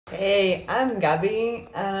Hey, I'm Gabby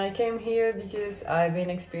and I came here because I've been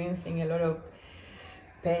experiencing a lot of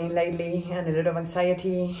pain lately and a lot of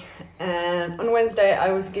anxiety. And on Wednesday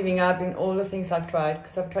I was giving up in all the things I've tried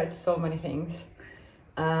because I've tried so many things.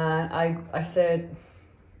 And I said,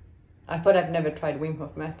 I thought I've never tried Wim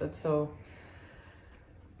Hof Method, so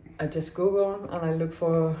I just Googled and I looked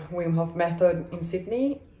for Wim Hof Method in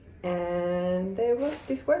Sydney, and there was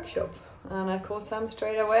this workshop and I called Sam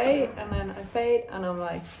straight away and then I paid and I'm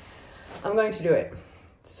like, I'm going to do it.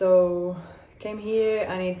 So came here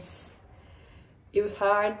and it was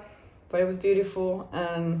hard, but it was beautiful,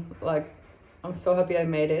 and like I'm so happy I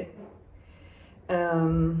made it.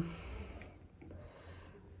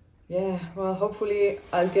 Yeah, well, hopefully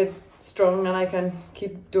I'll get strong and I can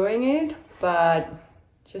keep doing it, but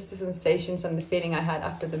just the sensations and the feeling I had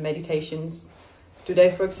after the meditations.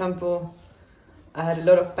 Today, for example, I had a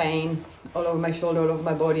lot of pain all over my shoulder, all over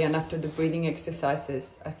my body, and after the breathing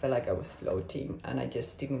exercises, I felt like I was floating and I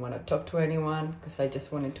just didn't want to talk to anyone because I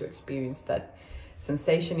just wanted to experience that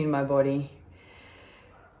sensation in my body.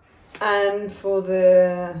 And for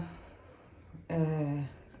the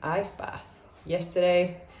ice bath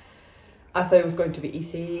yesterday, I thought it was going to be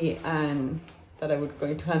easy and that I was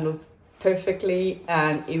going to handle perfectly,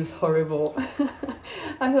 and it was horrible.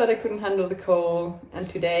 I thought I couldn't handle the cold, and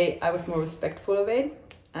today I was more respectful of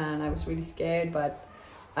it and I was really scared, but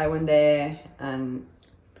I went there and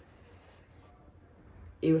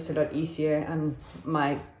it was a lot easier and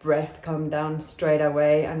my breath calmed down straight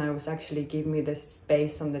away, and I was actually giving me the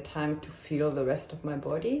space and the time to feel the rest of my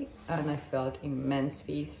body, and I felt immense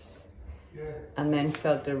peace. And then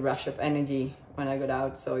felt the rush of energy when I got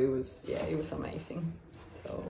out, so it was amazing.